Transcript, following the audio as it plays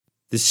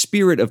The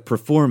spirit of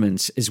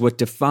performance is what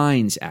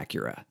defines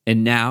Acura,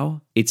 and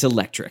now it's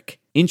electric.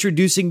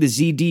 Introducing the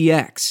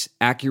ZDX,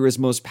 Acura's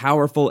most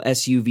powerful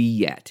SUV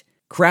yet.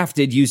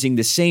 Crafted using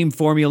the same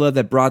formula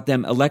that brought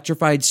them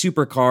electrified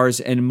supercars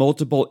and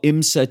multiple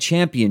IMSA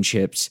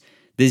championships,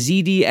 the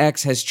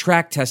ZDX has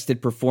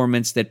track-tested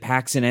performance that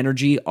packs an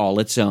energy all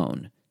its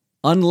own.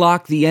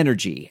 Unlock the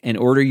energy and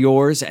order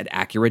yours at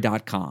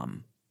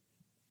Acura.com.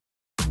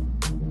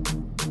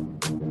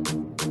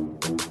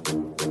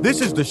 This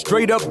is the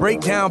Straight Up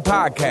Breakdown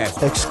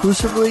Podcast.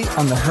 Exclusively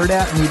on the Herd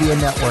Out Media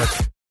Network.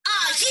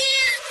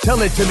 Tell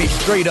it to me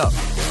straight up.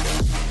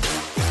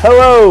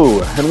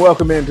 Hello, and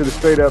welcome into the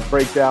Straight Up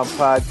Breakdown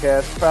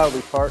Podcast,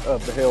 proudly part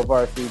of the Hail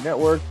Varsity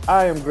Network.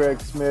 I am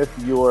Greg Smith,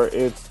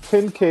 it's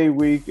 10K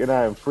week, and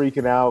I am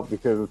freaking out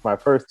because it's my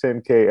first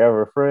 10K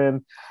ever,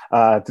 friend.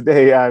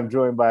 Today, I'm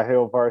joined by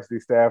Hail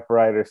Varsity staff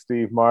writer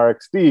Steve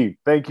Mark. Steve,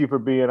 thank you for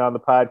being on the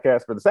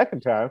podcast for the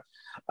second time.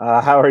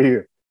 How are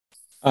you?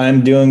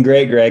 I'm doing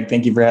great, Greg.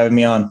 Thank you for having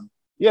me on.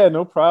 Yeah,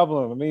 no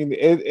problem. I mean,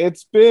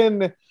 it's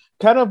been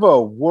kind of a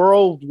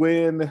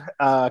whirlwind,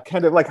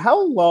 kind of like,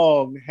 how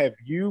long have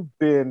you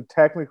been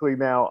technically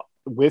now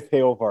with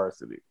Hail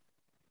Varsity?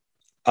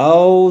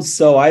 Oh,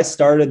 so I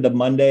started the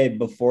Monday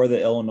before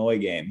the Illinois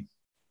game.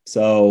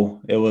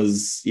 So it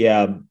was,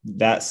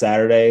 that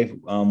Saturday,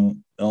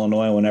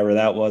 Illinois, whenever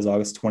that was,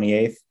 August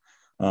 28th,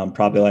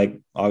 probably like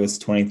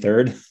August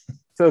 23rd.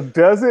 So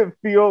does it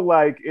feel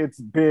like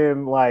it's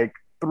been like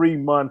 3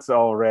 months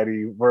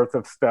already worth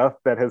of stuff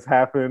that has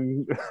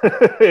happened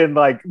in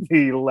like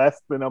the less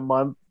than a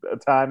month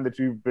time that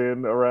you've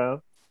been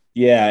around?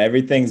 Yeah,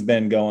 everything's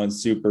been going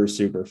super,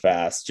 super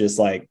fast, just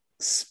like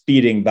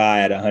speeding by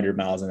at 100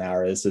 miles an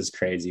hour. This is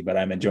crazy, but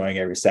I'm enjoying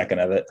every second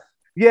of it.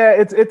 Yeah,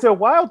 it's a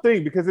wild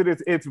thing because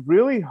it's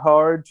really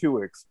hard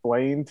to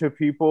explain to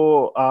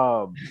people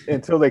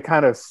until they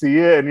kind of see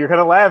it, and you're kind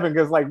of laughing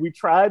because like we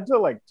tried to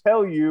like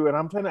tell you, and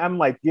I'm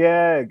like,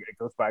 yeah, it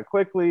goes by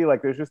quickly.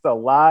 Like there's just a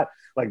lot.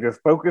 Like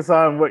just focus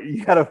on what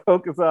you got to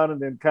focus on,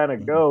 and then kind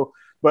of go.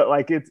 But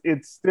like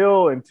it's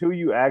still until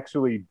you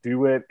actually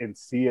do it and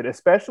see it,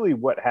 especially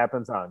what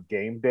happens on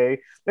game day,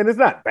 and it's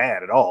not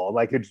bad at all.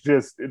 Like it's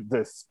just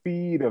the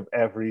speed of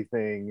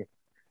everything.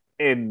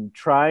 And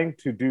trying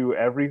to do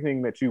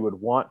everything that you would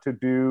want to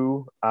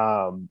do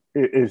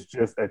is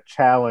just a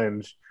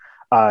challenge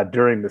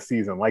during the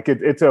season. Like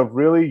it's a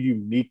really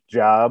unique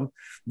job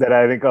that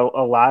I think a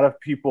lot of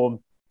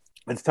people,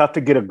 it's tough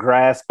to get a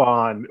grasp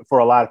on for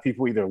a lot of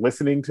people either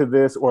listening to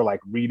this or like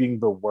reading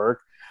the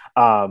work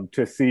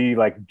to see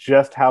like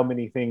just how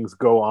many things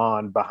go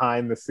on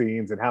behind the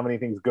scenes and how many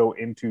things go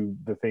into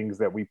the things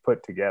that we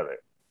put together.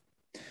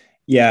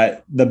 Yeah,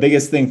 the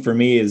biggest thing for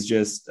me is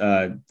just,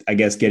 I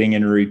guess, getting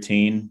in a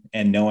routine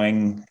and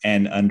knowing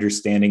and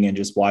understanding and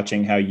just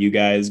watching how you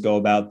guys go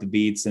about the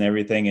beats and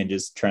everything and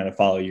just trying to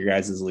follow your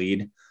guys'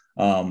 lead.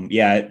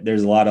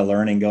 There's a lot of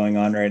learning going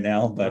on right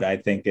now, but I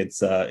think it's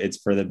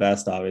for the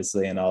best,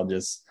 obviously, and I'll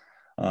just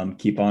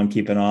keep on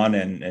keeping on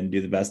and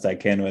do the best I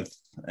can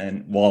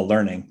while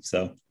learning.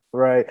 So.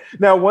 Right.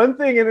 Now, one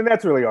thing, and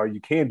that's really all you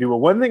can do, but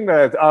one thing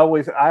that I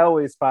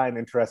always find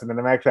interesting, and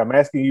I'm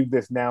asking you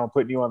this now and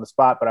putting you on the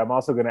spot, but I'm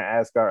also going to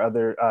ask our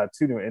other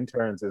two new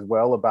interns as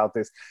well about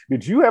this.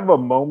 Did you have a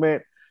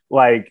moment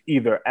like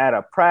either at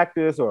a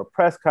practice or a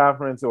press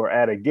conference or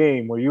at a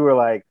game where you were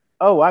like,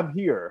 oh, I'm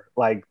here.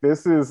 Like,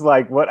 this is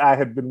like what I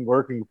had been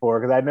working for,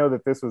 because I know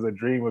that this was a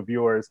dream of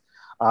yours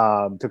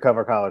to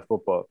cover college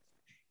football.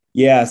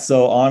 Yeah.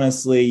 So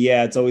honestly,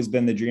 it's always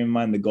been the dream of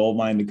mine, the goal of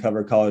mine to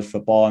cover college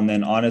football. And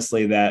then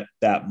honestly, that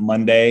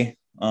Monday,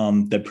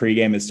 the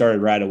pregame, it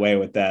started right away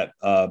with that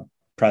the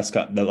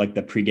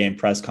pregame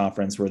press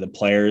conference where the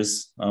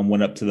players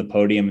went up to the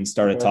podium and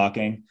started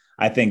talking.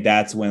 I think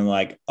that's when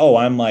like, oh,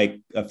 I'm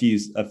like a few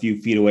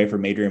feet away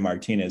from Adrian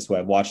Martinez, who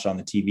I've watched on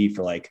the TV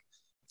for like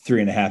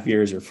 3.5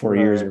 years or 4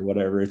 years or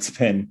whatever it's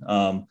been.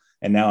 And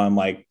now I'm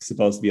like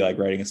supposed to be like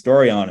writing a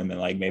story on him and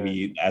like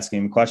maybe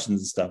asking him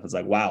questions and stuff. It's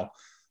like, wow.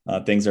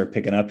 Things are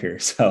picking up here.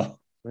 So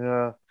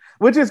yeah,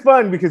 which is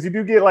fun because you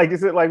do get like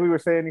we were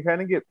saying, you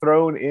kind of get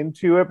thrown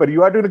into it, but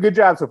you are doing a good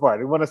job so far. I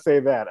didn't want to say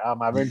that.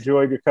 I've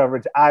enjoyed your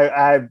coverage.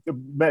 I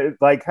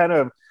like kind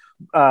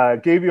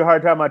of gave you a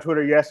hard time on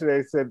Twitter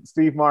yesterday. Said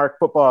Steve Mark,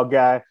 football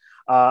guy,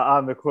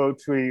 on the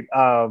quote tweet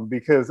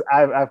because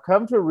I've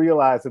come to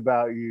realize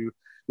about you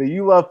that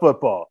you love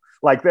football.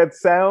 Like that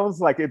sounds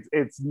like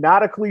it's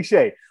not a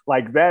cliche.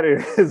 Like that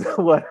is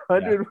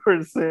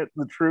 100%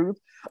 the truth.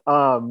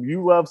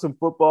 You love some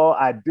football.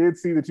 I did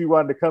see that you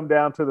wanted to come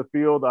down to the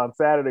field on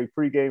Saturday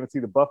pregame and see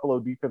the Buffalo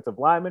defensive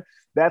lineman.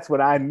 That's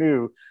when I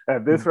knew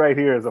that this right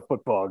here is a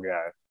football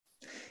guy.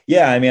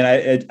 Yeah, I mean,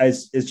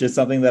 it's just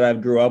something that I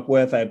grew up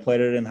with. I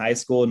played it in high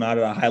school, not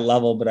at a high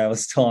level, but I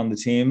was still on the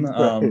team.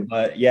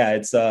 But yeah,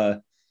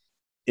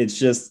 it's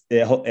just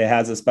it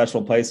has a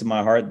special place in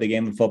my heart, the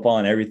game of football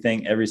and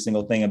every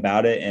single thing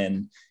about it.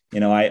 And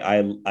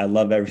I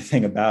love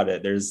everything about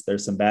it.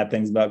 There's some bad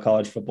things about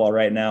college football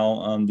right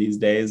now these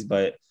days,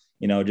 but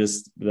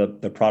just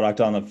the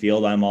product on the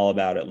field, I'm all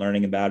about it,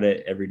 learning about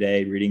it every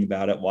day, reading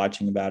about it,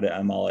 watching about it.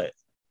 I'm all it.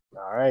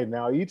 All right.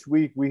 Now, each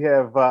week we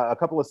have a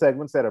couple of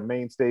segments that are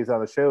mainstays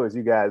on the show, as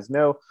you guys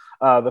know.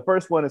 The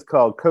first one is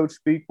called Coach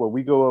Speak, where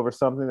we go over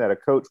something that a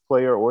coach,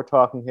 player, or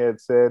talking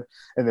head said,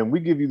 and then we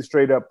give you the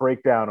straight up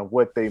breakdown of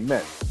what they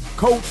meant.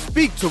 Coach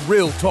Speak to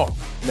Real Talk.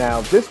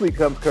 Now, this week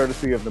comes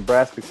courtesy of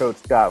Nebraska coach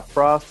Scott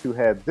Frost, who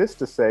had this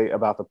to say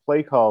about the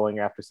play calling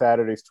after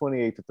Saturday's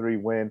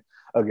 28-3 win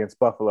against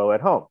Buffalo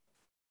at home.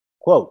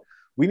 Quote,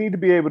 "We need to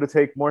be able to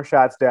take more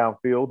shots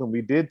downfield, and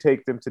we did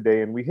take them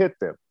today, and we hit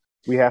them.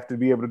 We have to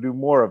be able to do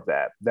more of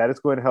that. That is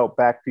going to help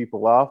back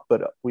people off,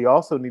 but we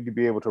also need to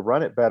be able to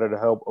run it better to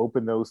help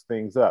open those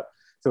things up.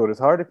 So it is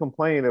hard to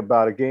complain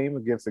about a game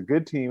against a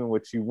good team in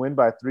which you win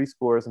by 3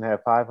 scores and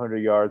have 500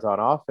 yards on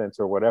offense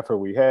or whatever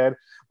we had,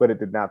 but it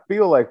did not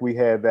feel like we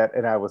had that,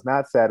 and I was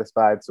not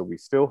satisfied, so we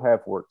still have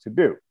work to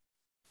do."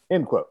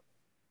 End quote.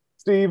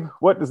 Steve,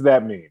 what does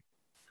that mean?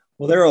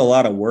 Well, there are a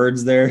lot of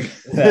words there.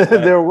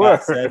 There were.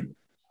 Said.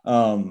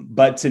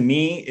 But to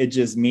me, it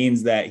just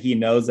means that he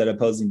knows that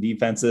opposing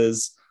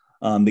defenses,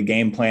 the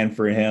game plan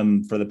for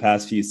him for the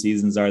past few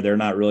seasons are they're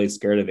not really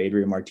scared of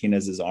Adrian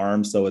Martinez's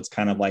arm. So it's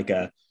kind of like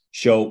a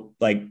show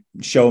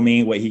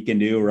me what he can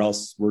do, or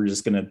else we're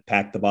just going to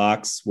pack the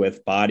box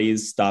with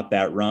bodies, stop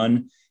that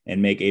run,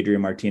 and make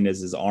Adrian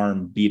Martinez's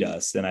arm beat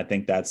us. And I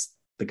think that's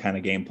the kind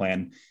of game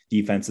plan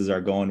defenses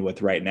are going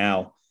with right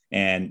now.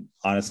 And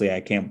honestly,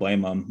 I can't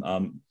blame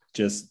them.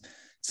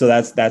 So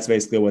that's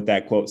basically what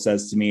that quote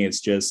says to me.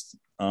 It's just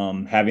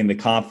having the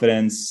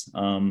confidence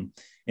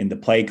in the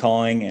play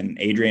calling, and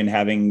Adrian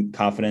having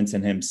confidence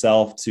in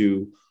himself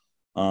to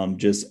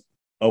just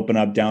open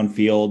up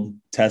downfield,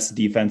 test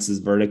defenses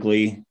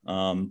vertically,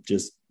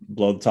 just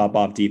blow the top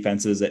off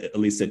defenses, at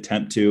least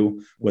attempt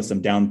to, with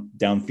some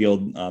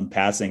downfield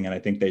passing. And I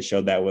think they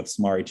showed that with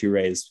Samori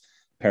Touré's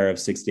pair of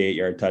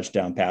 68-yard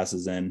touchdown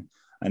passes. And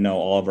I know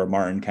Oliver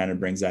Martin kind of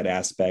brings that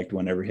aspect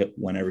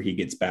whenever he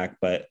gets back.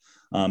 But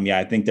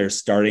I think they're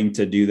starting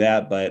to do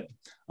that. But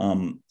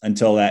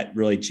until that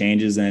really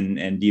changes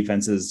and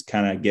defenses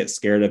kind of get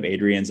scared of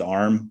Adrian's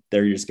arm,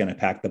 they're just going to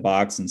pack the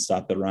box and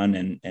stop the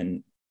run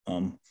and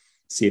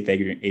see if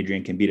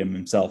Adrian can beat him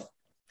himself.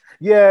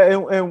 Yeah,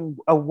 and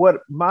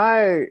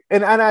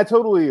I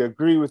totally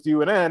agree with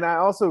you, and I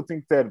also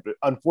think that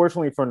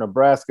unfortunately for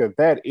Nebraska,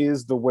 that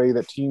is the way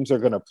that teams are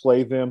going to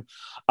play them,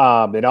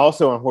 and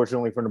also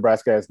unfortunately for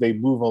Nebraska as they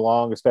move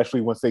along,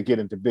 especially once they get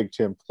into Big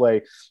Ten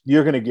play,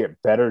 you're going to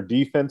get better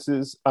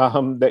defenses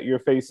that you're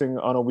facing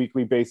on a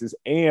weekly basis,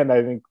 and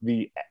I think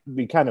the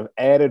kind of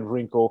added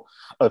wrinkle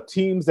of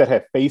teams that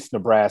have faced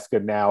Nebraska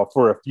now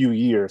for a few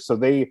years, so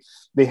they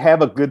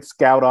have a good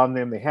scout on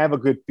them, they have a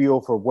good feel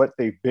for what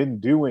they've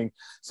been doing.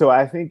 So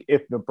I think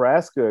if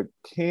Nebraska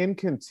can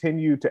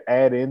continue to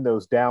add in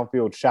those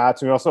downfield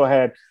shots, we also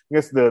had, I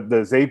guess,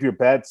 the Xavier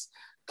Betts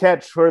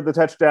catch for the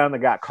touchdown that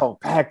got called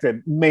back.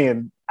 And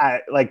man,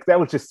 that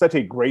was just such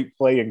a great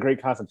play and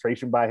great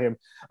concentration by him.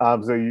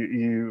 So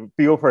you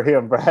feel for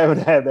him for having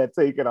had that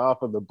taken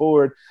off of the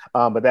board.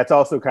 But that's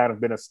also kind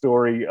of been a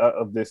story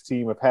of this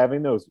team of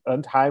having those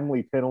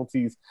untimely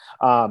penalties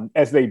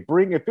as they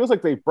it feels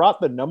like they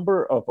brought the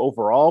number of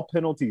overall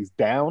penalties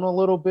down a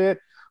little bit.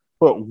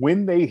 But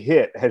when they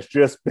hit has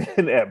just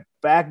been at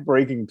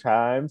back-breaking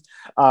times,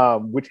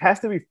 which has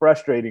to be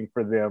frustrating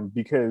for them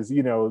because,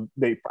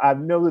 I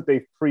know that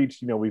they've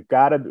preached, we've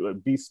got to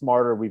be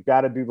smarter. We've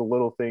got to do the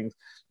little things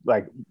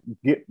like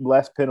get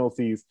less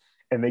penalties,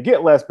 and they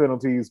get less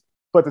penalties,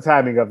 but the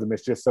timing of them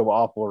is just so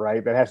awful,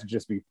 right? That has to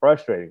just be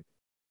frustrating.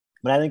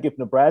 But I think if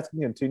Nebraska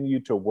can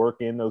continue to work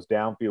in those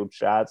downfield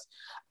shots,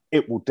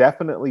 it will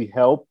definitely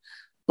help.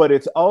 But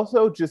it's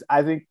also just,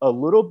 I think, a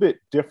little bit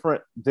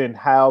different than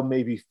how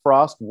maybe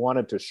Frost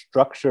wanted to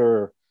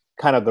structure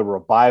kind of the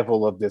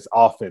revival of this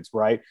offense,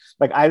 right?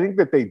 Like, I think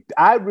that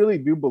I really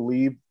do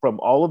believe from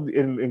all of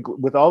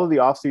with all of the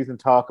offseason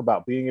talk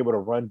about being able to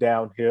run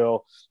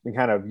downhill and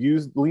kind of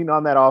lean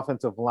on that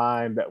offensive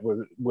line that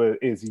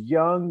is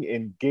young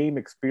and game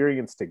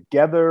experience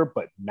together,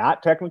 but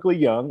not technically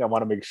young. I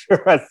want to make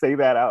sure I say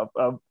that up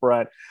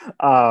front.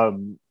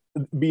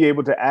 Be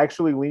able to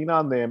actually lean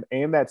on them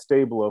and that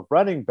stable of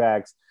running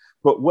backs.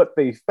 But what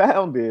they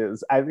found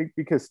is, I think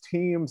because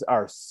teams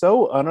are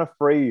so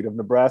unafraid of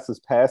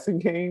Nebraska's passing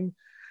game,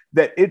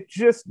 that it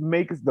just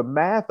makes the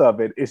math of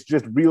it is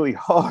just really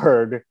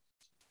hard.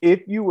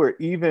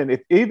 Even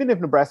if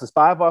Nebraska's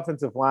 5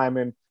 offensive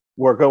linemen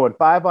were going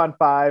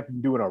 5-on-5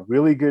 and doing a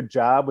really good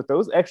job with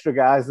those extra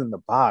guys in the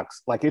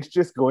box, like it's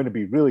just going to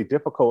be really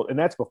difficult. And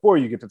that's before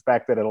you get to the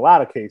fact that in a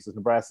lot of cases,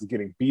 Nebraska's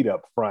getting beat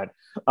up front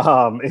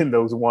in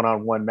those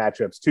one-on-one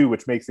matchups too,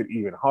 which makes it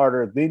even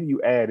harder. Then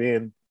you add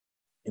in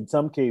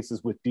some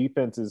cases with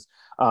defenses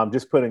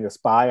just putting a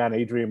spy on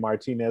Adrian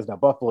Martinez. Now,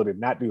 Buffalo did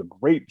not do a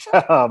great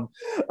job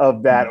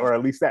of that, or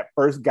at least that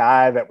first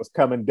guy that was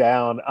coming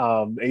down,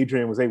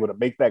 Adrian was able to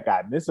make that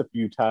guy miss a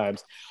few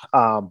times.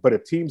 But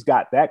if teams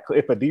got that,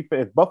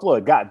 if Buffalo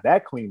had gotten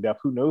that cleaned up,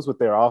 who knows what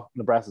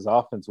Nebraska's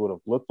offense would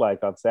have looked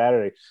like on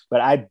Saturday.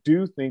 But I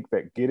do think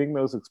that getting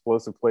those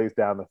explosive plays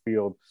down the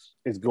field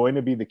is going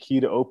to be the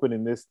key to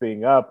opening this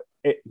thing up,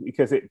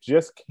 because it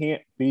just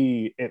can't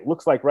be, it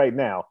looks like right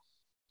now,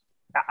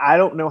 I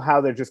don't know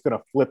how they're just going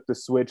to flip the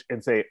switch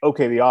and say,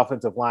 okay, the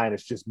offensive line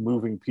is just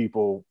moving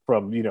people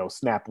from,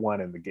 snap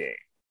one in the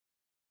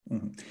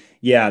game.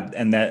 Yeah,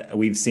 and that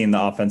we've seen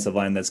the offensive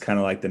line. That's kind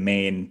of like the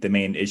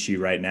main issue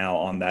right now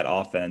on that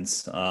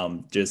offense.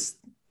 Just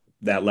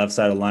that left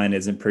side of the line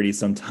isn't pretty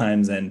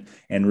sometimes, and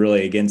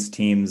really against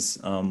teams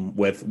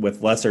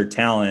with lesser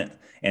talent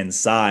and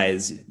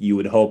size, you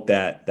would hope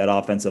that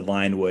offensive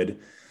line would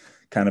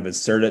kind of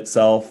assert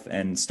itself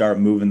and start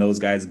moving those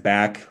guys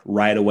back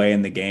right away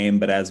in the game.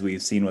 But as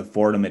we've seen with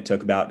Fordham, it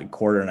took about a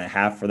quarter and a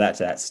half for that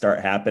to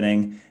start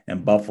happening.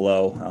 And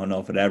Buffalo, I don't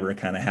know if it ever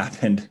kind of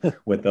happened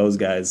with those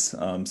guys.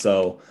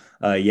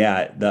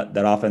 That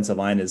offensive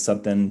line is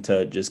something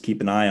to just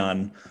keep an eye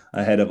on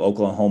ahead of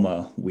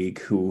Oklahoma week,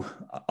 who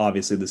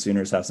obviously the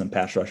Sooners have some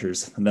pass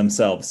rushers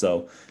themselves.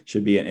 So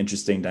should be an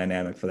interesting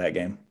dynamic for that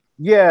game.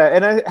 Yeah,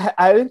 and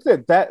I think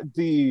that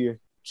the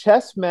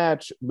chess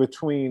match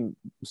between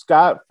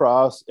Scott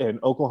Frost and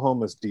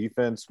Oklahoma's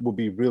defense will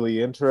be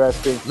really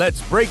interesting.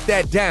 Let's break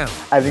that down.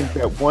 I think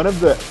that one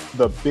of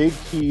the big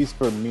keys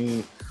for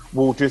me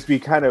will just be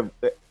kind of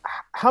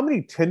how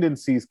many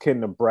tendencies can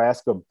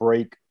Nebraska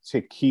break to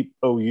keep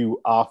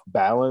OU off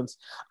balance.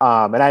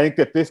 And I think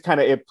that this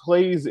it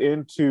plays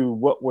into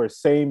what we're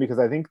saying, because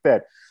I think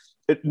that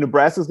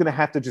Nebraska's going to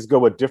have to just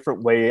go a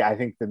different way, I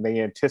think, than they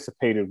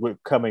anticipated with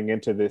coming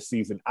into this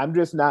season. I'm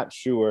just not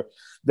sure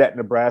that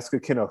Nebraska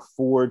can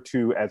afford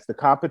to, as the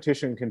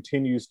competition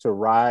continues to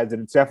rise,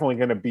 and it's definitely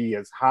going to be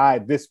as high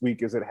this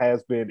week as it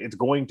has been. It's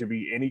going to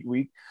be any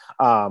week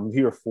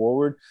here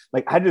forward.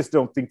 I just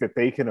don't think that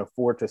they can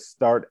afford to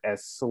start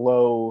as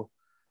slow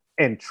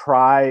and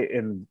try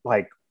and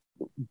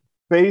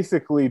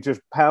basically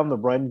just pound the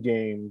run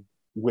game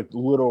with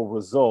little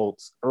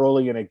results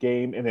early in a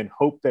game and then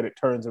hope that it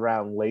turns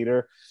around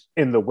later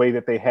in the way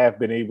that they have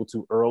been able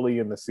to early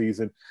in the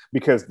season.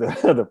 Because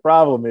the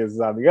problem is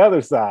on the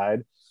other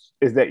side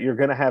is that you're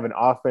going to have an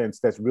offense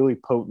that's really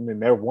potent, and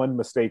they're one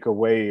mistake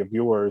away of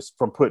yours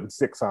from putting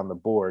 6 on the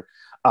board.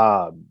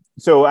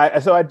 So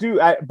I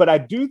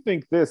do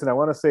think this, and I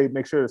want to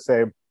make sure to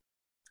say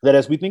that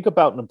as we think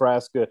about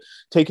Nebraska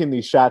taking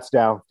these shots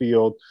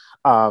downfield,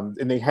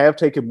 and they have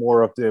taken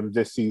more of them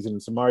this season,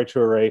 Samori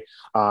Toure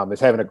is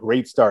having a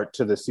great start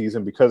to the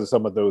season because of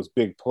some of those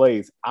big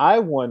plays. I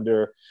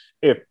wonder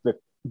if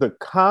the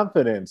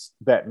confidence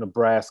that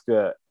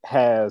Nebraska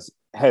has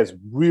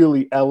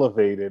really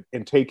elevated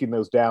in taking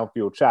those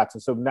downfield shots.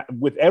 And so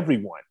with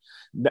everyone,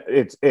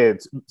 it's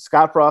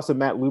Scott Frost and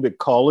Matt Lubick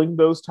calling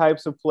those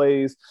types of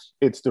plays.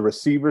 It's the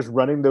receivers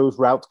running those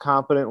routes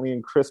confidently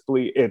and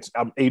crisply. It's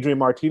Adrian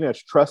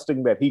Martinez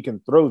trusting that he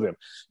can throw them.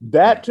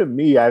 That, to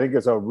me, I think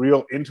is a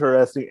real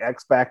interesting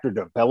X factor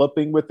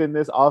developing within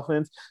this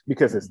offense,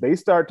 because as they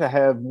start to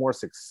have more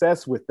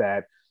success with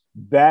that,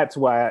 that's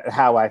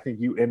how I think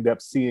you end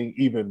up seeing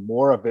even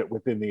more of it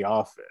within the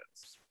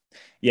offense.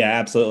 Yeah,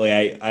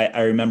 absolutely.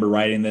 I remember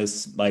writing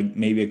this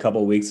maybe a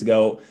couple of weeks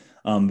ago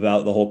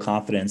about the whole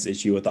confidence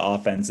issue with the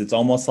offense. It's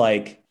almost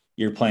like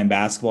you're playing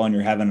basketball and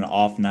you're having an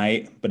off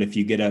night, but if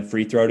you get a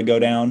free throw to go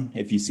down,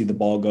 if you see the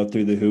ball go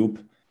through the hoop,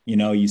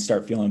 you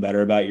start feeling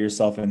better about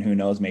yourself, and who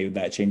knows, maybe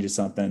that changes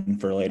something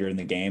for later in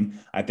the game.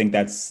 I think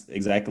that's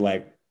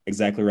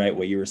exactly right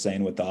what you were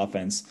saying with the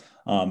offense.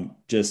 Calling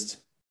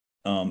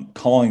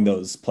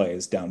those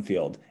plays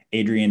downfield,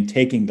 Adrian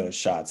taking those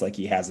shots like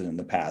he hasn't in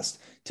the past.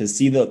 To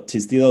see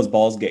those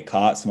balls get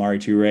caught, Samori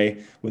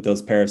Toure with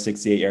those pair of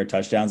 68-yard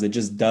touchdowns, it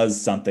just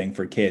does something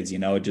for kids.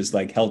 It just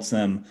helps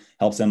them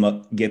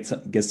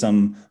get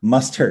some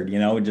mustard.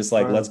 Just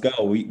let's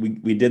go.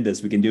 We did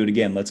this. We can do it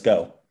again. Let's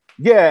go.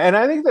 Yeah, and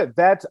I think that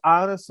that's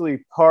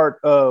honestly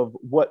part of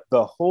what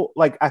the whole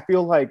I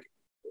feel like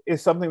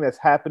is something that's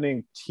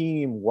happening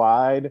team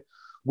wide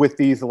with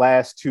these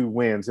last 2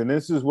 wins. And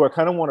this is where I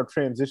kind of want to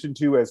transition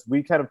to as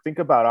we kind of think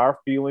about our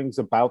feelings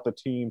about the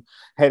team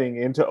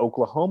heading into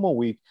Oklahoma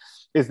week,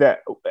 is that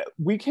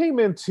we came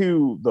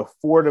into the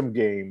Fordham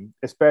game,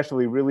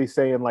 especially really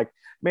saying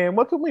man,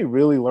 what can we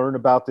really learn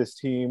about this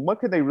team?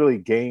 What can they really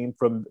gain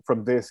from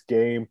this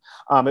game?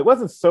 It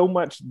wasn't so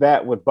much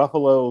that with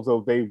Buffalo,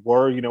 though they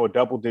were, a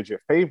double-digit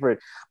favorite.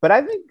 But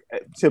I think,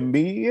 to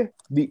me,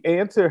 the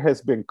answer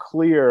has been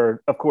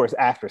clear, of course,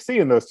 after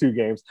seeing those 2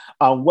 games,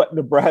 on what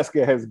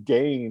Nebraska has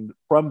gained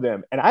from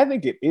them. And I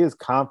think it is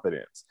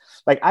confidence.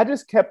 I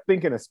just kept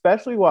thinking,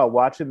 especially while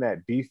watching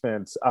that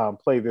defense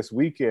play this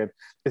weekend,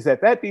 is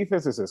that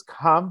defense is as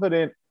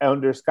confident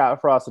under Scott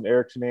Frost and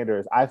Eric Chinander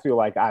as I feel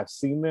like I've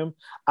seen them.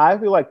 I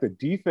feel like the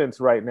defense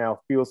right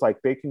now feels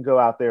like they can go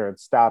out there and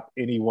stop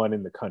anyone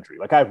in the country.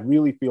 I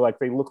really feel like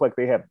they look like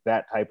they have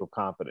that type of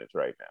confidence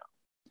right now.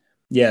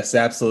 Yes,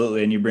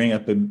 absolutely. And you bring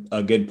up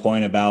a good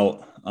point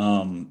about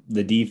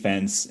the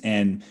defense.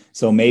 And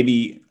so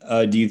maybe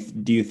do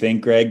you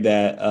think, Greg,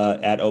 that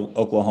at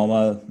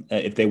Oklahoma,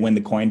 if they win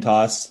the coin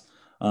toss,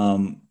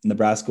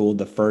 Nebraska will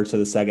defer to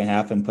the second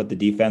half and put the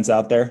defense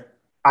out there?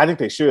 I think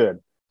they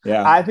should.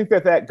 Yeah. I think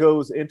that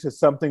goes into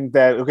something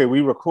that, okay,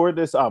 we record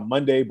this on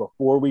Monday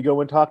before we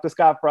go and talk to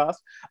Scott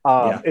Frost.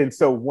 Yeah. And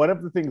so one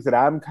of the things that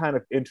I'm kind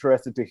of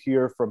interested to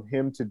hear from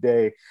him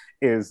today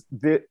is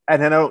that,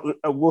 and then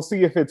we'll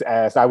see if it's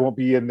asked. I won't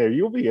be in there.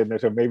 You'll be in there.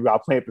 So maybe I'll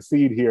plant the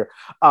seed here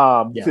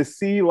to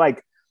see,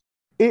 like,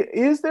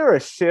 is there a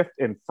shift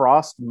in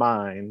Frost's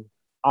mind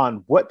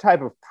on what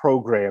type of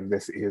program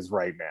this is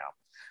right now?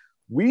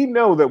 We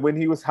know that when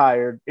he was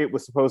hired, it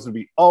was supposed to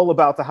be all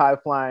about the high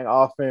flying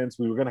offense.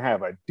 We were going to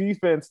have a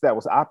defense that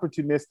was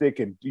opportunistic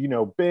and,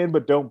 bend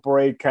but don't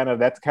break.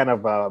 That's kind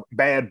of a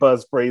bad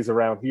buzz phrase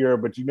around here,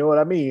 but you know what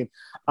I mean.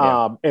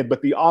 Yeah.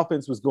 But the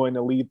offense was going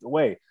to lead the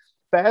way.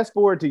 Fast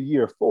forward to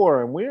year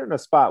 4, and we're in a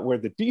spot where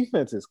the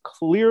defense is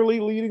clearly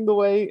leading the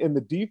way, and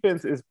the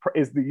defense is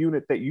the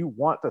unit that you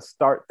want to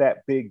start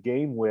that big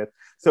game with.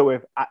 So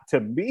to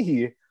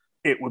me,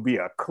 it would be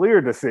a clear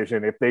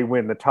decision if they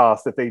win the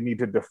toss that they need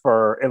to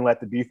defer and let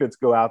the defense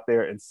go out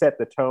there and set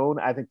the tone.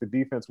 I think the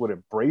defense would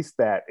embrace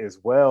that as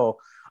well.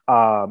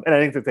 And I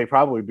think that they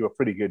probably do a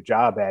pretty good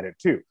job at it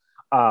too.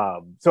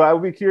 So I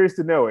would be curious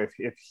to know if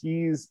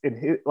he's in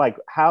his, like,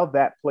 how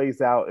that plays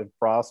out in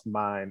Frost's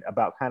mind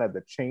about kind of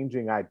the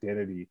changing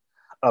identity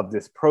of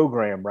this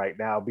program right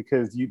now,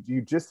 because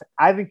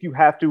I think you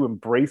have to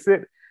embrace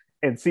it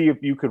and see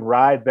if you can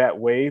ride that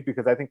wave,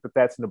 because I think that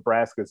that's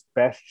Nebraska's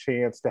best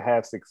chance to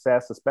have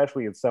success,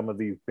 especially in some of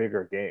these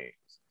bigger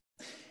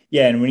games.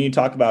 Yeah, and when you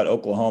talk about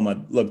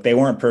Oklahoma, look, they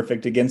weren't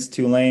perfect against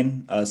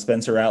Tulane.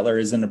 Spencer Rattler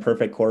isn't a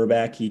perfect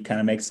quarterback. He kind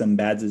of makes some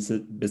bad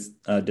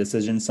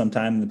decisions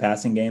sometime in the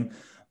passing game.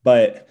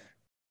 But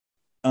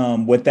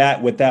with that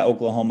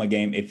Oklahoma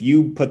game, if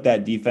you put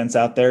that defense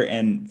out there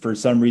and for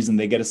some reason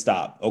they get a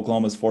stop,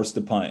 Oklahoma's forced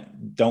to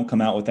punt, don't come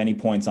out with any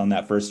points on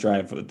that first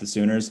drive with the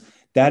Sooners,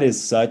 that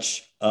is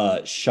such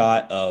a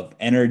shot of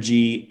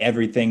energy,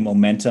 everything,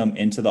 momentum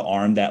into the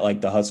arm that,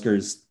 like, the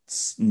Huskers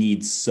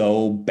need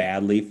so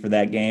badly for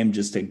that game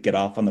just to get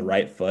off on the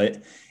right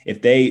foot.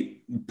 If they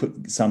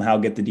somehow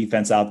get the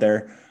defense out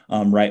there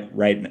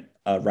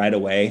right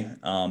away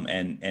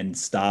and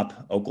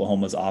stop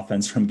Oklahoma's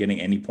offense from getting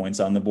any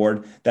points on the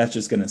board, that's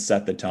just going to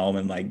set the tone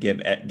and, like,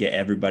 get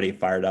everybody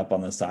fired up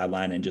on the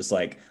sideline. And just,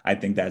 like, I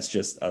think that's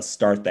just a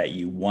start that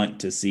you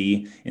want to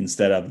see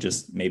instead of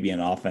just maybe an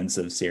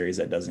offensive series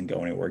that doesn't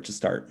go anywhere to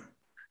start.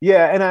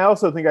 Yeah, and I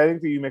think that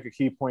you make a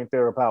key point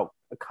there about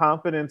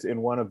confidence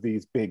in one of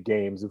these big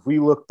games. If we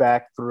look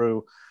back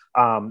through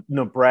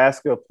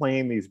Nebraska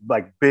playing these,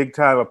 like, big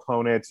time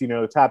opponents,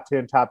 top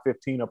 10, top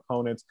 15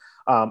 opponents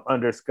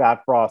under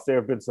Scott Frost, there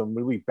have been some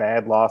really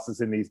bad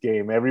losses in these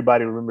games.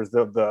 Everybody remembers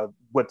the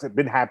what's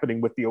been happening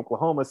with the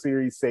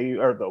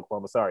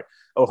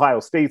Ohio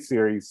State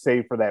series,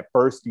 save for that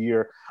first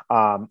year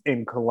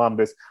in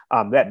Columbus.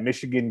 That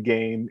Michigan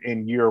game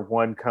in year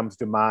 1 comes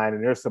to mind,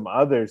 and there's some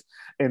others.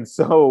 And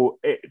so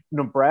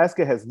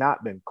Nebraska has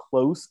not been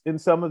close in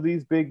some of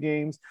these big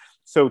games.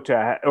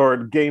 Or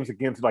games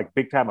against, like,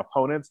 big time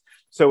opponents.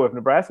 So if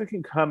Nebraska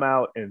can come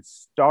out and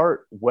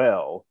start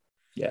well,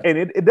 yeah, and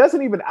it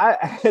doesn't even,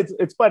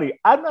 it's funny,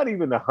 I'm not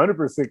even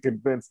 100%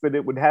 convinced that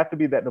it would have to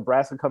be that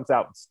Nebraska comes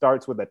out and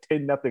starts with a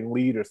 10-0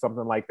 lead or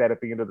something like that at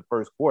the end of the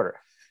first quarter.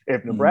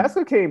 If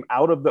Nebraska came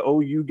out of the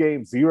OU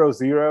game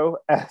 0-0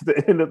 at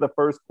the end of the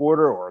first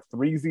quarter, or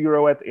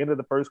 3-0 at the end of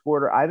the first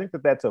quarter, I think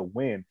that that's a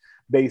win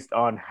based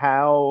on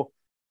how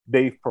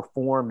they've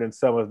performed in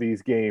some of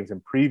these games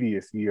in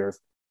previous years.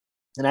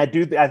 And I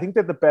think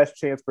that the best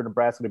chance for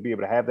Nebraska to be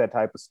able to have that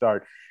type of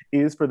start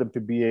is for them to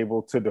be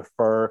able to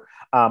defer.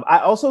 I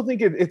also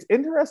think it's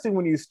interesting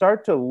when you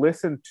start to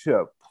listen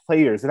to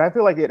players, and I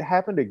feel like it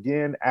happened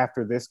again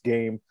after this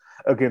game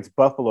against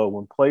Buffalo,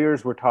 when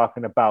players were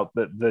talking about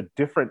the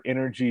different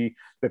energy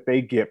that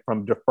they get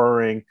from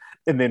deferring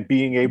and then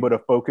being able to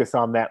focus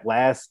on that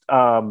last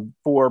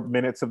 4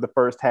 minutes of the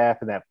first half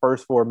and that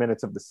first 4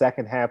 minutes of the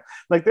second half.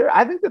 Like,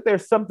 I think that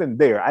there's something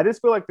there. I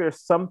just feel like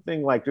there's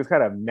something, like, just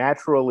kind of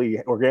naturally,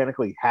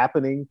 organically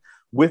happening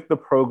with the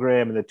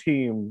program and the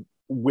team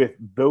with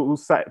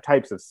those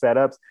types of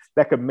setups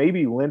that could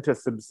maybe lend to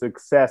some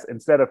success,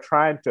 instead of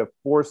trying to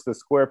force the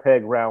square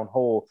peg round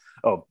hole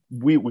of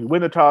we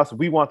win the toss,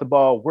 we want the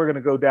ball, we're going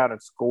to go down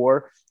and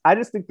score. I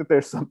just think that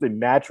there's something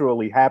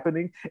naturally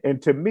happening.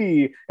 And to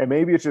me, and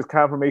maybe it's just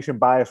confirmation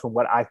bias from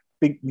what I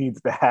think needs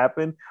to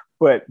happen,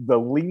 but the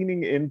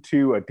leaning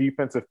into a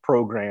defensive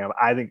program,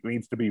 I think,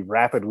 needs to be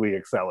rapidly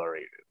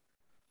accelerated.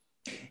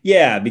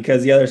 Yeah,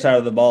 because the other side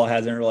of the ball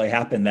hasn't really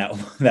happened that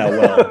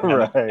well.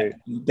 Right.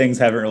 Things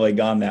haven't really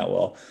gone that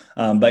well.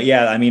 But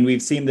yeah, I mean,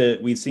 we've seen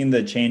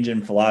the change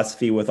in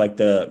philosophy with, like,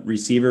 the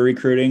receiver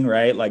recruiting,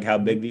 right? Like, how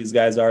big these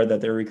guys are that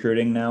they're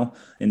recruiting now.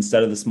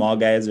 Instead of the small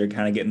guys, they're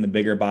kind of getting the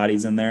bigger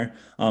bodies in there.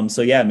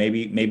 So yeah,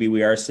 maybe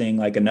we are seeing,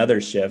 like,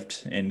 another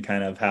shift in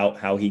kind of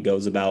how he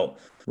goes about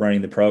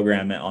running the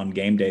program on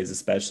game days,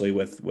 especially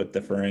with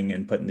deferring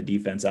and putting the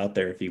defense out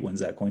there if he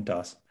wins that coin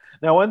toss.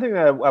 Now, one thing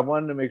that I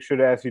wanted to make sure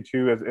to ask you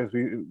too, as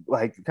we,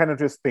 like, kind of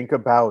just think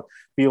about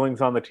feelings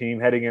on the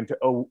team heading into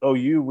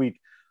OU week,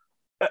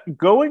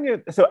 going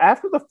in, so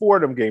after the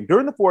Fordham game,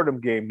 during the Fordham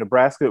game,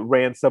 Nebraska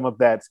ran some of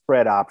that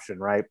spread option,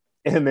 right?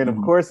 And then, of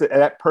course,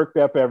 that perked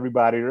up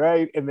everybody,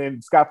 right? And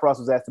then Scott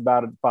Frost was asked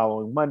about it the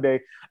following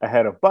Monday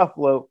ahead of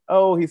Buffalo.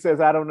 Oh, he says,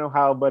 I don't know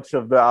how much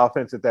of the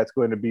offense that's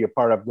going to be a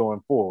part of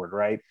going forward,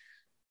 right?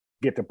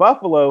 Get to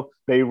Buffalo,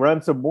 they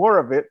run some more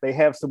of it. They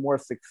have some more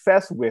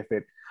success with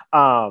it.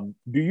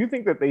 Do you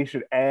think that they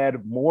should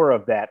add more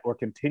of that or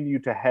continue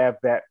to have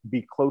that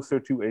be closer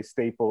to a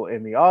staple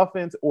in the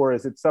offense? Or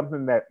is it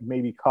something that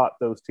maybe caught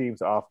those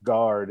teams off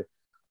guard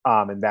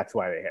and that's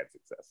why they had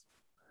success?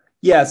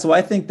 Yeah, so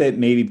I think that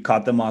maybe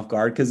caught them off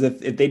guard because if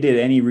they did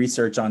any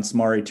research on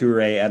Samori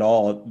Toure at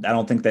all, I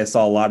don't think they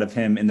saw a lot of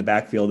him in the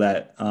backfield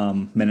at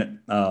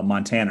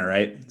Montana,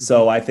 right?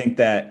 So I think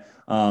that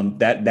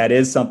that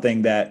is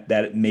something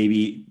that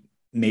maybe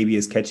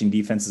is catching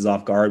defenses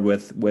off guard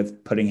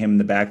with putting him in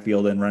the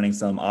backfield and running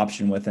some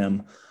option with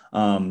him.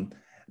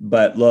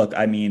 But look,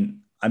 I mean,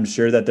 I'm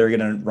sure that they're going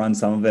to run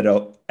some of it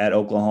at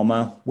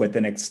Oklahoma with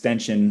an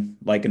extension,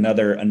 like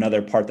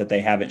another part that they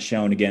haven't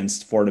shown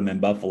against Fordham and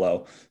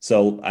Buffalo.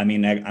 So, I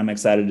mean, I'm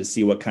excited to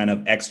see what kind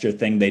of extra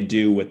thing they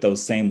do with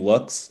those same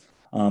looks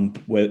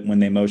when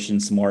they motion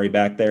Samori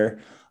back there.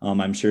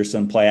 I'm sure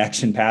some play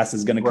action pass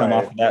is going to come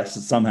off of that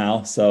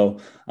somehow. So,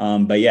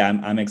 but yeah,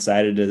 I'm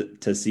excited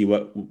to see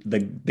what the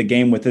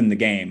game within the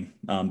game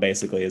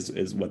basically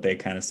is what they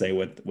kind of say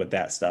with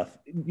that stuff.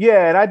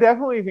 Yeah, and I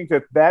definitely think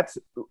that that's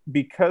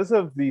because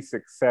of the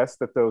success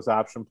that those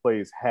option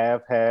plays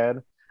have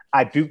had.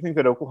 I do think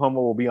that Oklahoma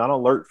will be on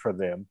alert for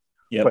them.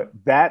 Yep. But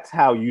that's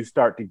how you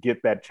start to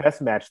get that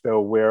chess match,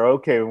 though, where,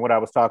 okay, what I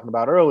was talking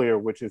about earlier,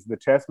 which is the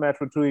chess match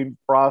between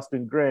Frost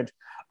and Grinch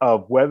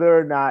of whether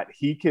or not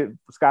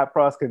Scott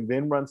Frost can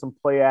then run some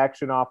play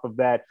action off of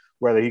that,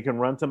 whether he can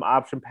run some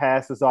option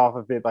passes off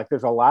of it. Like,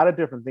 there's a lot of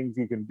different things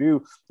you can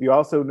do. You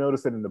also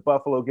notice that in the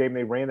Buffalo game,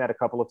 they ran that a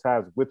couple of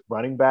times with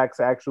running backs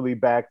actually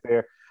back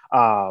there.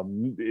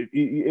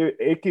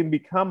 It can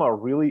become a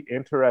really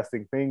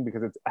interesting thing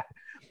because it's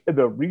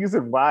the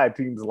reason why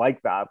teams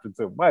like the option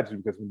so much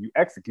is because when you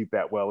execute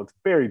that well, it's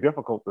very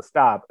difficult to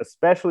stop,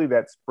 especially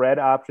that spread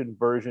option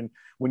version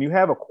when you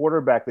have a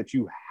quarterback that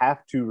you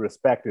have to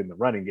respect in the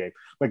running game.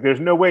 Like, there's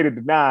no way to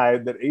deny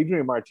that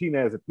Adrian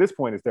Martinez at this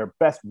point is their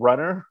best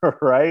runner,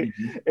 right?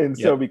 Mm-hmm. And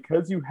so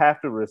because you have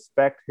to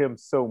respect him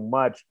so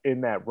much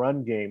in that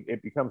run game,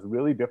 it becomes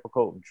really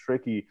difficult and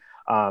tricky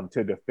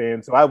to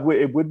defend. So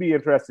it would be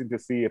interesting to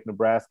see if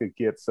Nebraska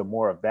gets some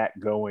more of that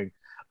going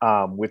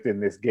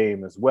within this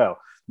game as well.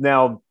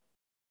 Now,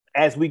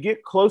 as we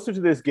get closer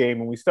to this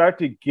game and we start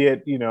to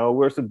get,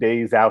 we're some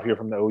days out here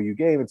from the OU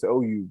game, it's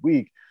OU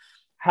week.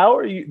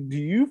 Do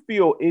you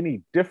feel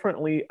any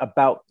differently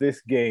about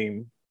this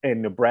game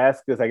and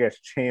Nebraska's, I guess,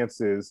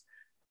 chances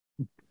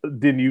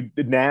than you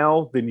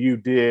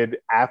did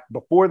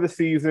before the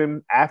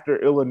season,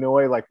 after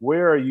Illinois? Like,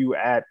 where are you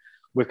at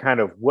with kind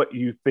of what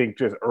you think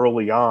just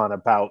early on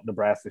about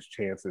Nebraska's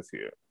chances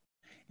here?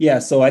 Yeah,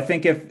 so I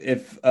think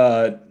if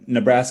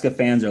Nebraska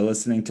fans are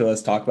listening to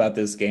us talk about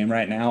this game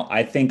right now,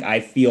 I think I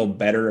feel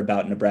better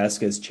about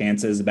Nebraska's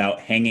chances about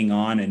hanging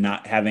on and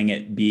not having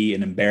it be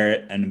an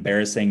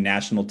embarrassing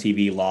national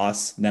TV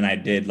loss than I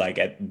did like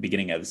at the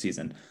beginning of the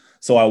season.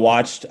 So I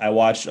watched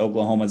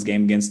Oklahoma's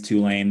game against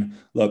Tulane.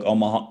 Look,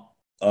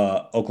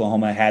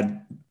 Oklahoma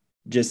had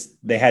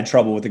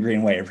trouble with the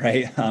Green Wave,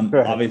 right?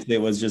 Obviously,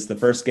 it was just the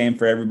first game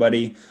for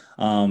everybody.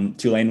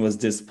 Tulane was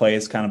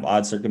displaced, kind of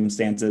odd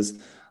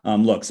circumstances.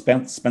 Look,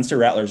 Spencer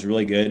Rattler is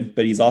really good,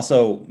 but he's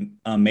also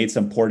made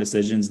some poor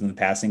decisions in the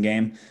passing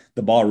game.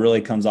 The ball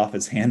really comes off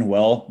his hand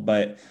well,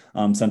 but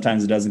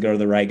sometimes it doesn't go to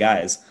the right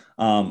guys.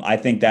 I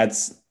think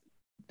that's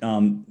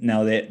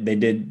now they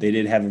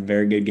did have a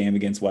very good game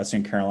against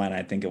Western Carolina.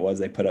 I think it was,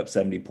 they put up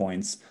 70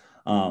 points.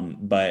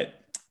 But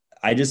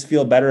I just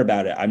feel better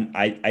about it.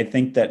 I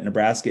think that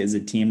Nebraska is a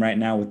team right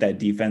now with that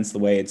defense, the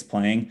way it's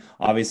playing.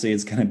 Obviously,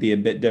 it's going to be a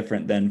bit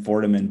different than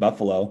Fordham and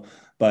Buffalo,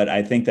 but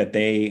I think that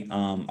they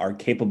are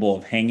capable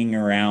of hanging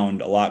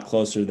around a lot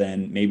closer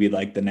than maybe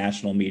like the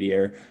national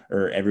media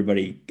or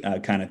everybody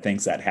kind of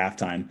thinks at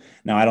halftime.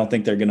 Now, I don't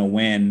think they're going to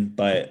win,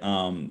 but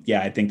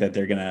I think that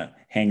they're going to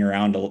hang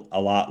around a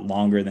lot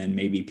longer than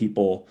maybe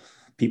people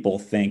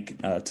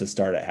think to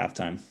start at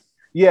halftime.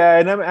 Yeah,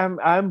 and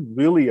I'm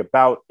really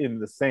about in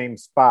the same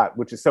spot,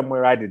 which is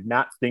somewhere I did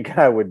not think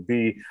I would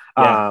be,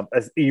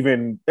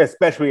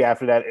 especially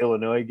after that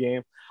Illinois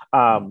game.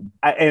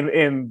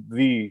 And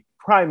the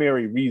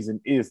primary reason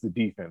is the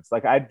defense.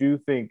 Like, I do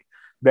think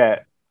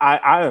that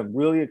I am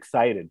really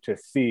excited to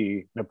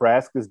see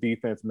Nebraska's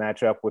defense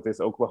match up with this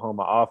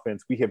Oklahoma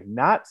offense. We have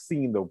not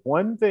seen the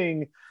one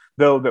thing,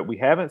 though, that we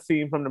haven't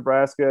seen from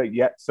Nebraska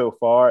yet so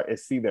far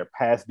is see their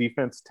pass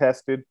defense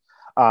tested.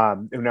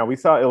 Now, we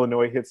saw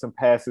Illinois hit some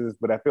passes,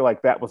 but I feel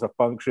like that was a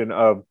function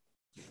of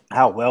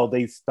how well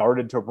they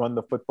started to run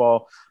the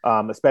football,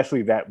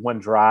 especially that one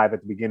drive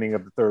at the beginning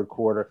of the third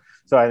quarter.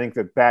 So I think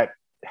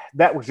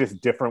that was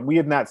just different. We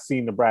had not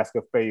seen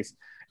Nebraska face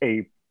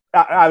a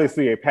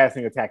obviously a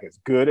passing attack as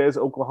good as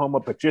Oklahoma,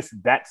 but just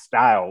that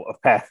style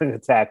of passing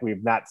attack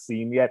we've not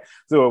seen yet.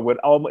 So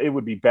it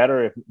would be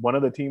better if one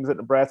of the teams that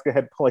Nebraska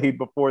had played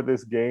before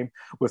this game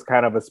was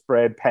kind of a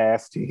spread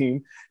pass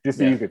team, just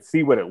so you could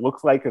see what it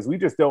looks like. Because we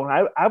just don't.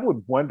 I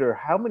would wonder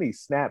how many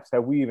snaps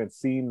have we even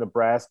seen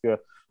Nebraska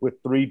with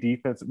three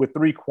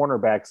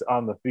cornerbacks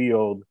on the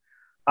field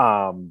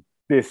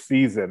this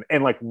season,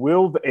 and like,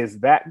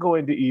 is that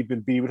going to even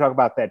be? We talk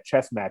about that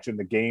chess match in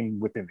the game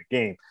within the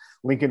game.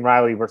 Lincoln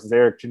Riley versus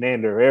Eric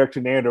Chinander. Eric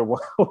Chinander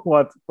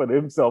wants to put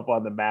himself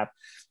on the map.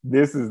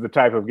 This is the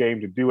type of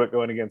game to do it,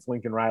 going against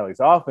Lincoln Riley's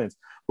offense.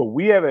 But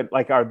we haven't,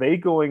 like, are they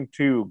going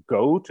to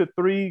go to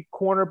three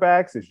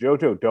cornerbacks? Is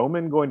JoJo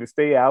Domann going to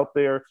stay out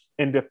there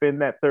and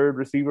defend that third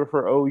receiver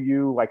for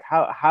OU? Like,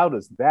 how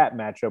does that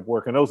matchup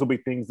work? And those will be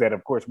things that,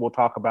 of course, we'll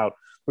talk about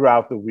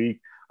throughout the week.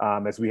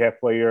 As we have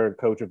player and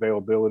coach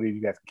availability.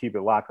 You guys can keep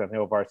it locked on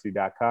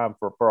hailvarsity.com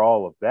for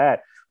all of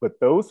that. But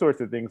those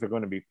sorts of things are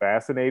going to be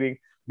fascinating,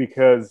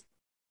 because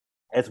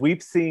as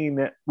we've seen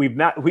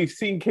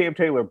Cam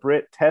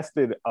Taylor-Britt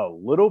tested a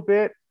little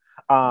bit,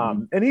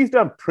 and he's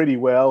done pretty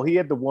well. He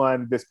had the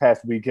one this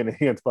past weekend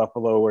against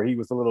Buffalo where he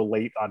was a little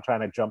late on trying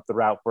to jump the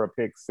route for a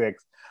pick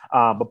six.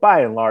 But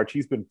by and large,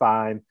 he's been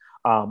fine.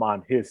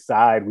 On his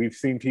side, we've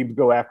seen teams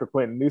go after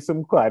Quentin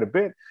Newsome quite a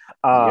bit.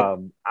 I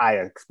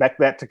expect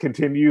that to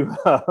continue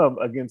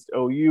against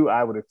OU.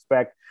 I would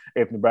expect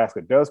if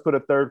Nebraska does put a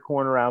third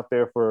corner out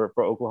there for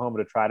Oklahoma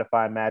to try to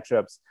find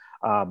matchups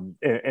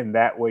in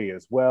that way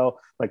as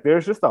well. Like,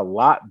 there's just a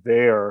lot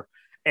there.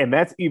 And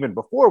that's even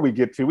before we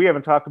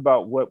haven't talked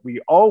about what we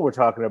all were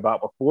talking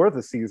about before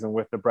the season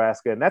with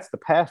Nebraska, and that's the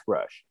pass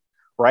rush,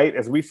 right?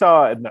 As we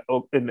saw in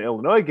the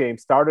Illinois game,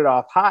 started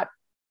off hot,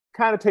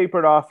 kind of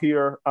tapered off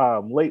here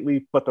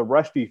lately, but the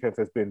rush defense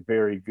has been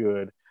very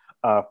good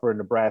for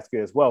Nebraska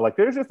as well. Like,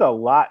 there's just a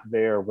lot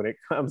there when it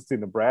comes to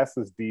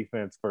Nebraska's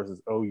defense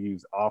versus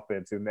OU's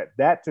offense. And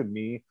that to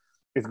me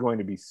is going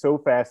to be so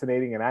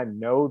fascinating. And I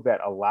know that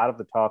a lot of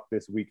the talk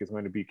this week is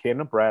going to be, can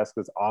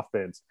Nebraska's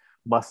offense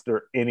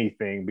muster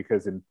anything?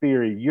 Because in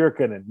theory, you're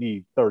going to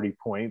need 30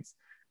 points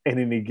in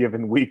any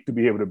given week to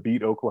be able to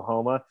beat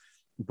Oklahoma.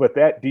 But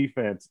that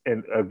defense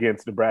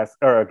against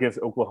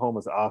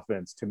Oklahoma's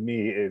offense, to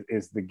me,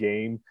 is the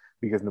game,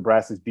 because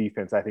Nebraska's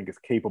defense, I think, is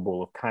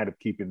capable of kind of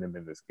keeping them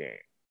in this game.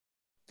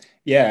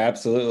 Yeah,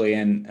 absolutely.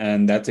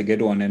 And that's a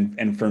good one.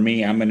 And for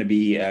me, I'm going to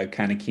be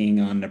kind of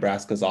keying on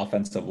Nebraska's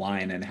offensive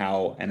line and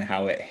how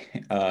it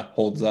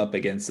holds up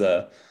against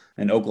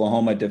an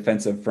Oklahoma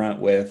defensive front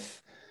with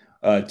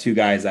two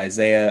guys,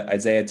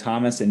 Isaiah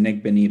Thomas and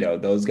Nick Benito.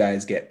 Those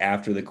guys get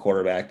after the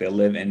quarterback. They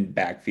live in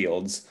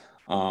backfields.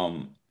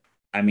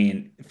 I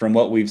mean, from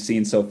what we've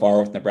seen so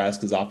far with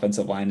Nebraska's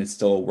offensive line, it's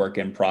still a work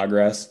in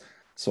progress.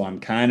 So I'm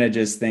kind of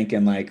just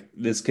thinking like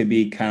this could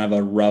be kind of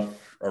a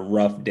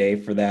rough day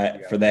for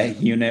that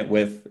unit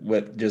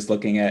with just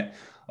looking at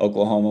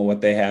Oklahoma,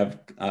 what they have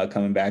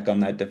coming back on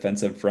that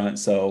defensive front.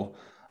 So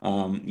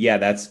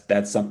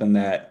that's something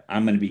that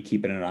I'm going to be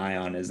keeping an eye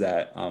on, is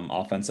that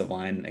offensive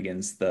line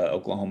against the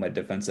Oklahoma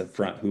defensive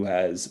front,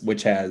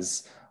 which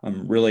has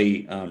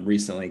really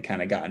recently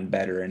kind of gotten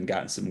better and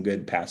gotten some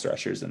good pass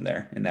rushers in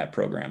that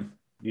program.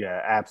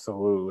 Yeah,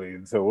 absolutely.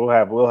 And so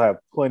we'll have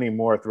plenty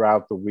more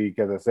throughout the week,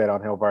 as I said,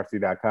 on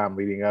hailvarsity.com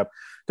leading up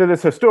to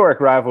this historic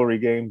rivalry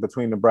game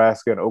between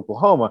Nebraska and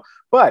Oklahoma.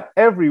 But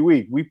every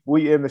week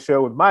we end the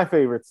show with my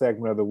favorite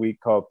segment of the week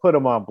called Put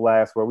Them on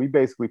Blast, where we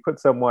basically put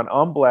someone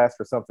on blast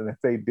for something that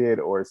they did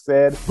or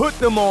said. Put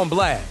them on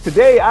blast.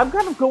 Today, I'm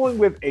kind of going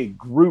with a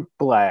group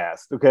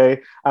blast, okay?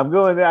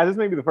 This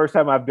may be the first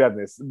time I've done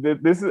this.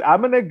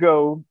 I'm going to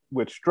go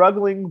with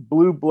struggling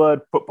blue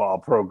blood football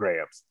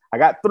programs. I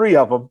got 3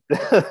 of them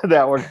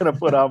that we're going to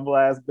put on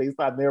blast based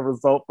on their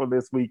result from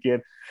this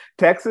weekend.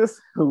 Texas,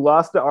 who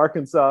lost to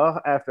Arkansas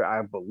after,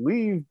 I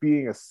believe,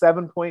 being a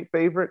 7-point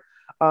favorite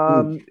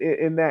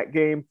in that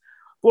game.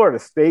 Florida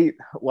State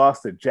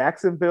lost to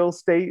Jacksonville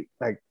State.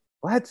 Like,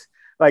 what?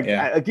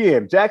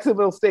 Again,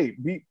 Jacksonville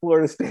State beat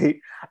Florida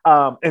State.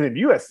 And then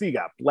USC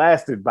got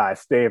blasted by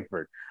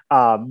Stanford.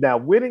 Now,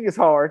 winning is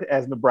hard,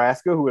 as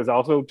Nebraska, who is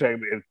also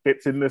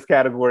fits in this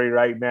category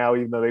right now,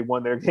 even though they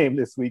won their game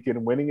this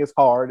weekend. Winning is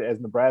hard, as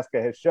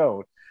Nebraska has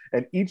shown.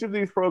 And each of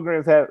these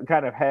programs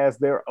has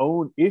their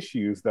own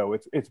issues, though.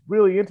 It's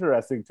really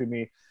interesting to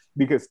me,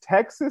 because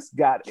Texas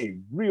got a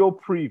real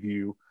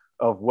preview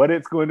of what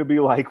it's going to be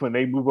like when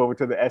they move over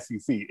to the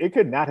SEC. It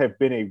could not have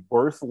been a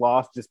worse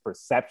loss, just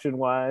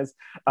perception-wise,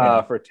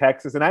 for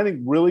Texas. And I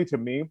think, really, to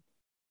me,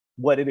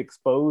 what it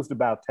exposed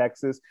about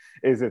Texas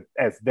is that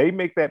as they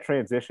make that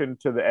transition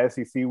to the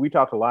SEC, we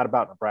talked a lot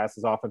about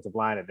Nebraska's offensive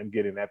line and them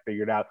getting that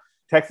figured out.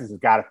 Texas has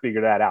got to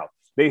figure that out.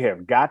 They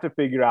have got to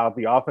figure out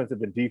the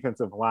offensive and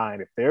defensive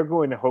line. If they're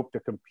going to hope to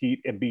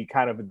compete and be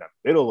kind of in the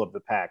middle of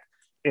the pack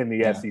in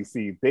the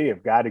SEC, they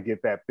have got to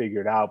get that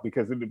figured out,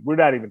 because we're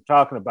not even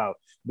talking about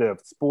the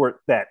sport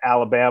that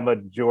Alabama,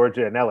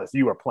 Georgia, and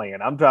LSU are playing.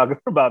 I'm talking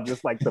about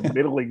just like the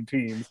middling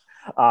teams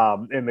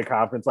in the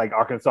conference, like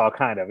Arkansas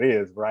kind of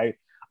is, right?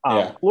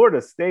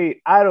 Florida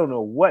State, I don't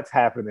know what's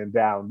happening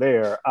down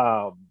there.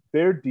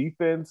 Their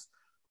defense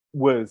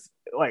was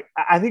like,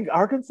 I think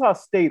Arkansas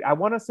State, I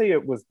want to say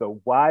it was the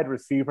wide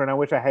receiver, and I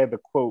wish I had the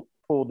quote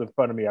pulled in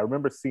front of me. I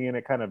remember seeing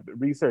it, kind of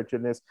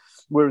researching this,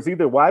 where it was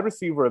either wide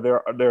receiver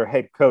or their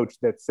head coach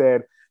that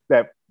said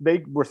that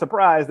they were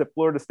surprised that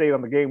Florida State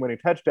on the game-winning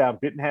touchdown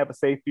didn't have a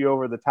safety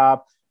over the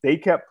top.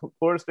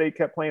 Florida State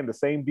kept playing the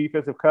same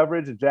defensive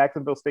coverage, and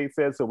Jacksonville State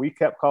said, so we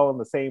kept calling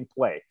the same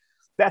play.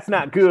 That's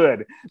not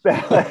good.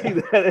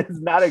 That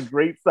is not a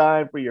great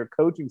sign for your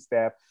coaching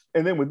staff.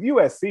 And then with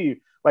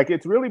USC, like,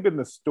 it's really been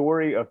the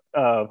story of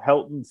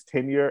Helton's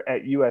tenure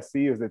at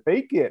USC is that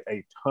they get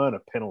a ton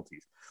of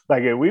penalties.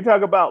 Like, if we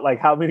talk about like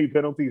how many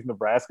penalties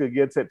Nebraska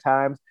gets at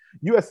times,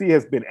 USC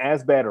has been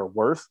as bad or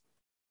worse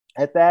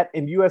at that.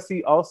 And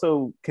USC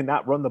also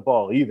cannot run the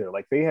ball either.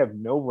 Like, they have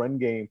no run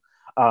game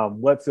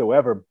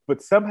whatsoever,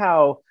 but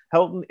somehow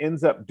Helton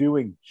ends up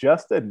doing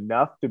just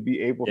enough to be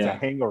able to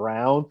hang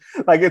around.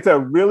 Like, it's a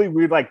really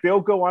weird, like,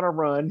 they'll go on a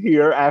run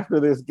here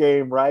after this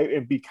game, right,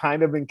 and be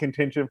kind of in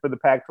contention for the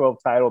Pac-12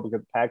 title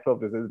because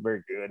Pac-12 isn't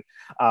very good.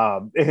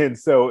 And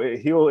so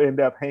he'll end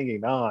up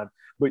hanging on.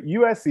 But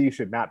USC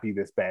should not be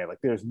this bad. Like,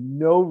 there's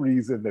no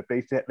reason that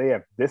they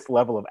have this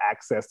level of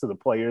access to the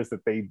players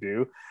that they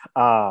do.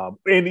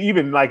 And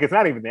even, like, it's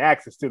not even the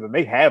access to them.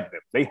 They have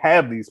them. They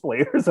have these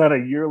players on a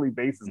yearly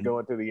basis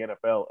going to the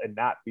NFL and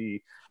not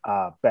be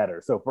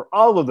better. So for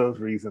all of those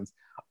reasons,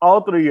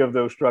 all three of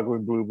those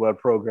struggling blue blood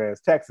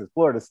programs, Texas,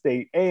 Florida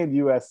State, and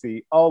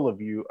USC, all of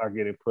you are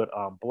getting put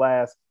on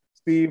blast.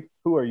 Steve,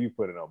 who are you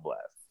putting on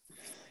blast?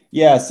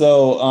 Yeah,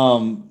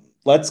 so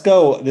let's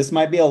go. This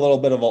might be a little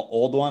bit of an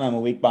old one. I'm a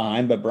week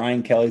behind, but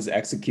Brian Kelly's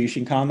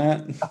execution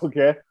comment.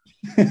 Okay.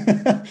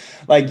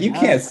 Like, you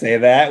can't say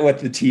that with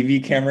the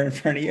TV camera in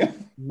front of you.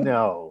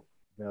 No,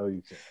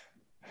 you can't.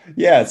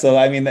 Yeah, so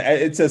I mean,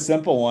 it's a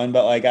simple one,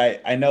 but like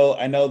I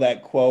know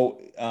that quote.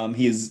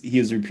 He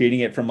was repeating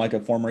it from like a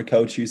former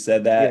coach who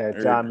said that.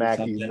 Yeah, John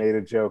Mackey made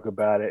a joke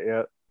about it.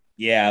 Yep.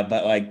 Yeah,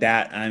 but like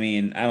that, I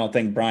mean, I don't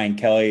think Brian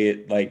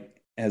Kelly like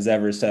has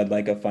ever said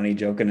like a funny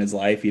joke in his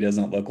life. He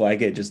doesn't look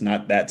like it, just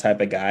not that type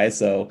of guy.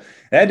 So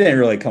that didn't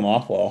really come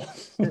off well.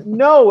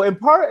 No,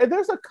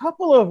 there's a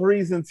couple of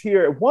reasons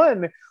here.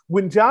 One,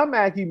 when John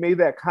Mackey made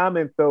that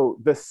comment, though,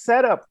 the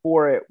setup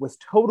for it was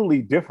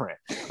totally different.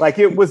 Like,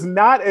 it was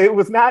not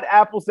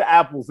apples to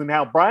apples. And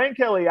how Brian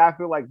Kelly, I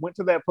feel like, went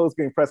to that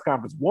post-game press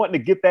conference wanting to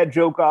get that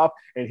joke off,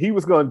 and he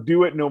was going to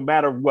do it no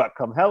matter what.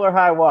 Come hell or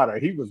high water,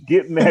 he was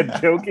getting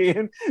that joke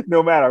in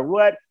no matter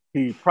what.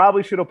 He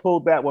probably should have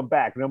pulled that one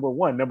back, number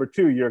one. Number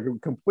two, you're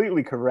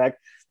completely correct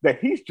that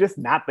he's just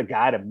not the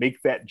guy to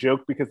make that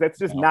joke because that's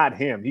just not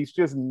him. He's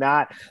just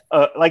not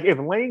like, if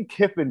Lane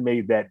Kiffin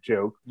made that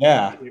joke,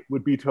 it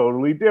would be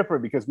totally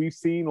different because we've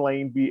seen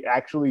Lane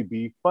actually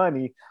be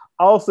funny.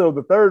 Also,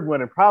 the third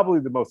one, and probably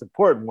the most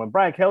important one,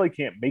 Brian Kelly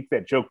can't make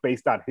that joke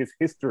based on his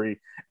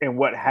history and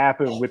what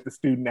happened with the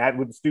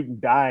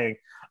student dying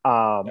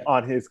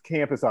on his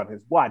campus on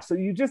his watch. So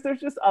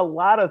there's just a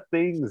lot of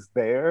things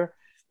there.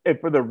 And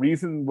for the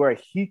reason where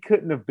he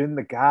couldn't have been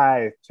the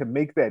guy to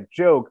make that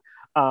joke,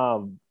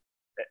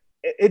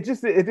 it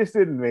just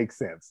didn't make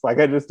sense. Like,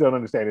 I just don't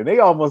understand it. They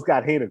almost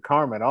got hated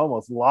karma and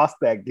almost lost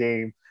that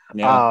game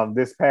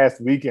this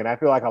past weekend. I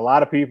feel like a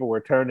lot of people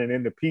were turning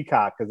into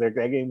Peacock because that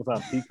game was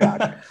on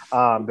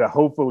Peacock to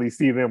hopefully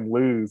see them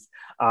lose.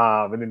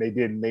 And then they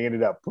didn't. They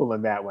ended up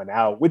pulling that one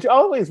out, which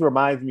always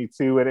reminds me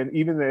too, and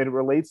even it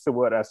relates to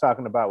what I was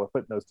talking about with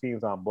putting those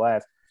teams on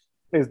blast,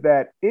 is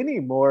that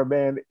anymore,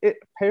 man,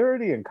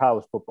 parity in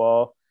college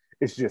football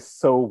is just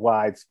so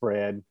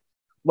widespread.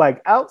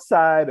 Like,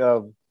 outside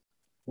of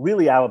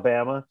really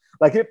Alabama,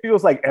 like, it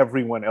feels like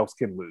everyone else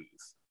can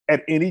lose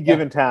at any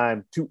given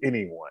time to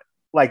anyone.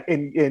 Like,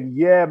 and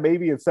yeah,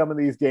 maybe in some of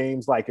these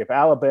games, like if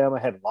Alabama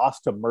had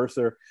lost to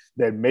Mercer,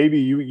 then maybe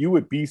you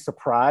would be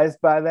surprised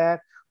by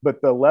that.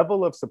 But the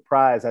level of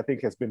surprise, I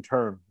think, has been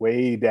turned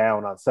way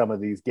down on some of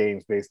these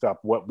games based off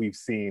what we've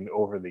seen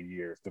over the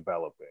years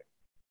developing.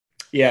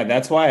 Yeah,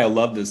 that's why I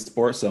love this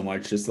sport so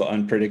much. Just the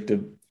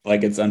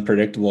it's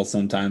unpredictable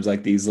sometimes.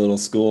 Like, these little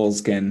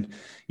schools can,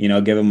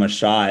 give them a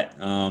shot.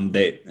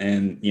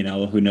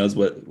 Who knows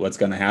what's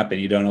going to happen.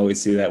 You don't always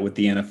see that with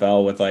the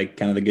NFL, with like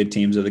kind of the good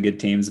teams are the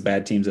good teams, the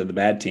bad teams are the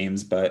bad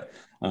teams. But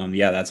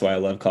that's why I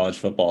love college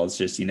football. It's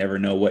just, you never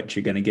know what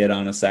you're going to get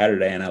on a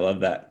Saturday. And I love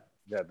that.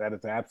 Yeah, that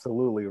is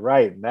absolutely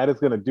right. And that is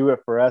going to do it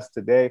for us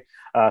today.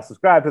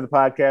 Subscribe to the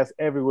podcast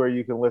everywhere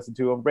you can listen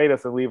to them. Rate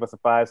us and leave us a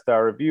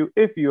 5-star review.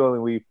 If you only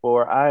leave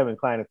 4, I am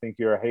inclined to think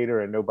you're a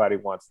hater and nobody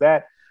wants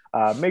that.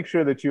 Make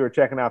sure that you are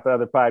checking out the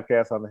other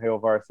podcasts on the Hail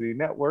Varsity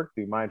Network,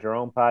 the Mind Your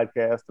Own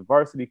podcast, the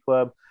Varsity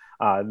Club,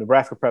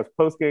 Nebraska Preps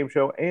post-game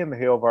show and the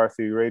Hail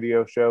Varsity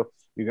radio show.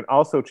 You can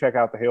also check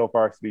out the Hail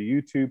Varsity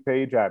YouTube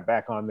page. I'm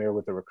back on there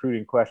with the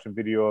recruiting question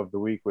video of the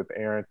week with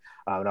Aaron,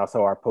 and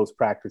also our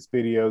post-practice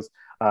videos.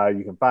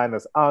 You can find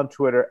us on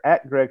Twitter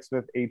at Greg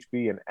Smith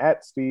HB and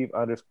at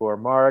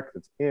Steve_Marik.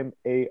 It's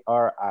Marik.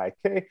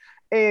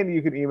 And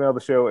you can email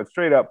the show at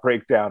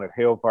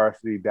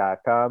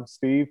straightupbreakdown@hailvarsity.com.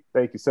 Steve,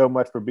 thank you so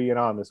much for being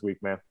on this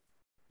week, man.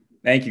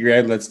 Thank you,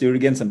 Greg. Let's do it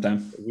again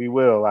sometime. We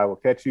will. I will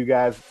catch you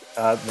guys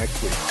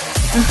next week.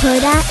 A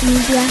Hurrdat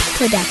Media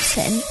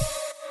Production.